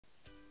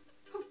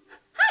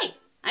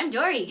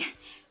Dory,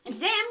 and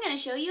today I'm going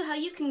to show you how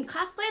you can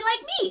cosplay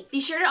like me. Be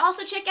sure to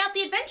also check out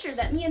the adventure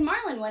that me and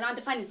Marlon went on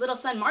to find his little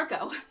son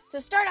Marco. So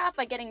start off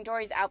by getting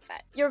Dory's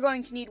outfit. You're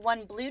going to need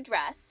one blue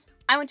dress.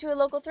 I went to a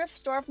local thrift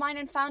store of mine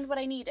and found what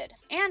I needed.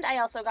 And I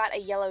also got a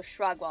yellow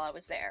shrug while I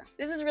was there.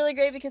 This is really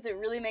great because it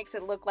really makes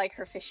it look like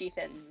her fishy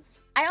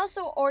fins. I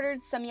also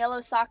ordered some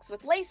yellow socks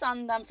with lace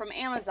on them from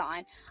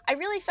Amazon. I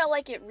really felt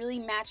like it really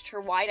matched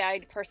her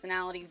wide-eyed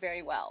personality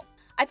very well.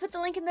 I put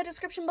the link in the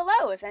description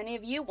below if any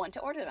of you want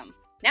to order them.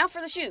 Now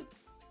for the shoes.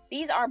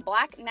 These are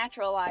Black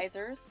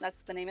Naturalizers,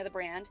 that's the name of the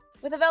brand,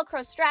 with a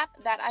Velcro strap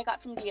that I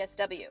got from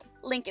DSW.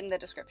 Link in the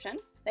description.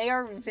 They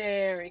are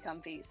very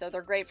comfy, so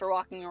they're great for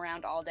walking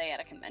around all day at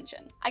a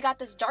convention. I got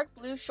this dark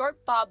blue short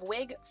bob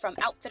wig from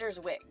Outfitters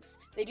Wigs.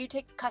 They do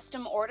take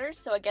custom orders,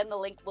 so again the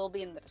link will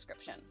be in the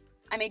description.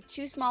 I made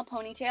 2 small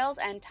ponytails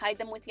and tied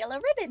them with yellow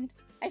ribbon.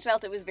 I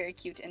felt it was very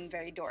cute and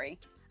very Dory.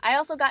 I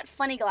also got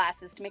funny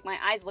glasses to make my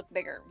eyes look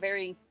bigger,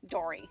 very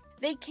Dory.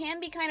 They can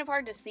be kind of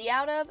hard to see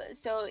out of,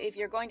 so if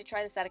you're going to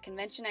try this at a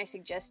convention, I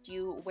suggest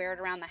you wear it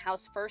around the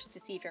house first to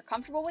see if you're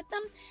comfortable with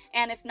them,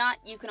 and if not,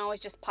 you can always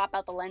just pop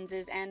out the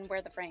lenses and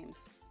wear the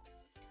frames.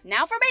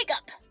 Now for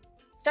makeup!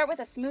 Start with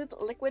a smooth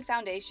liquid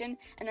foundation,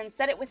 and then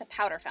set it with a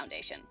powder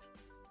foundation.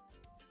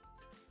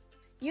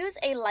 Use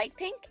a light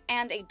pink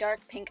and a dark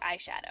pink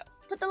eyeshadow.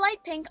 Put the light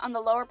pink on the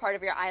lower part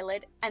of your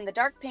eyelid, and the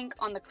dark pink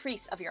on the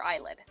crease of your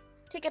eyelid.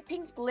 Take a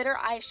pink glitter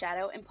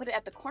eyeshadow and put it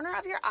at the corner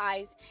of your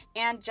eyes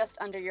and just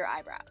under your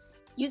eyebrows.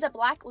 Use a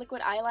black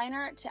liquid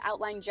eyeliner to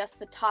outline just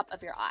the top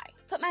of your eye.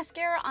 Put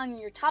mascara on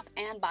your top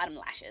and bottom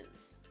lashes.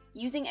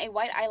 Using a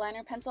white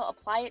eyeliner pencil,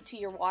 apply it to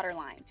your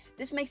waterline.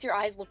 This makes your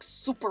eyes look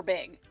super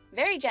big.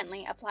 Very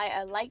gently apply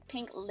a light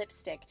pink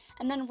lipstick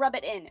and then rub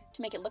it in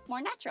to make it look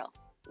more natural.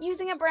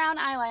 Using a brown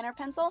eyeliner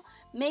pencil,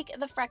 make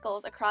the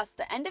freckles across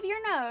the end of your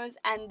nose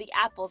and the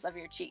apples of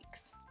your cheeks.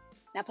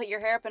 Now put your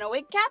hair up in a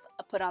wig cap,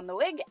 put on the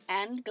wig,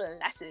 and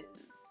glasses.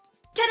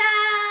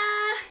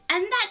 Ta-da!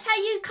 And that's how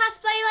you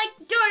cosplay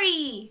like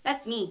Dory!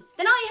 That's me.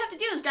 Then all you have to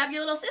do is grab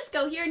your little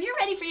Cisco here and you're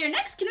ready for your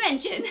next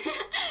convention.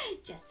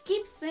 Just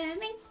keep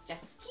swimming,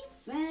 just keep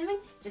swimming,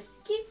 just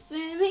keep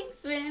swimming,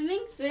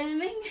 swimming,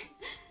 swimming.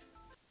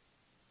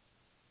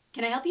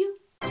 Can I help you?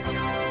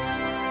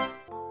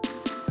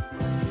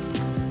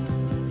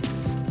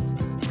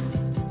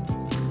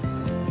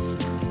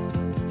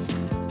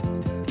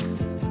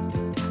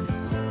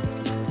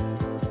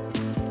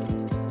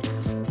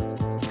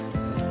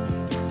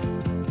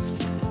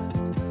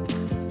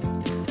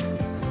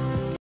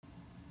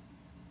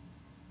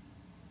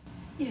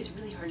 It is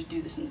really hard to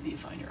do this in the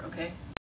viewfinder, okay?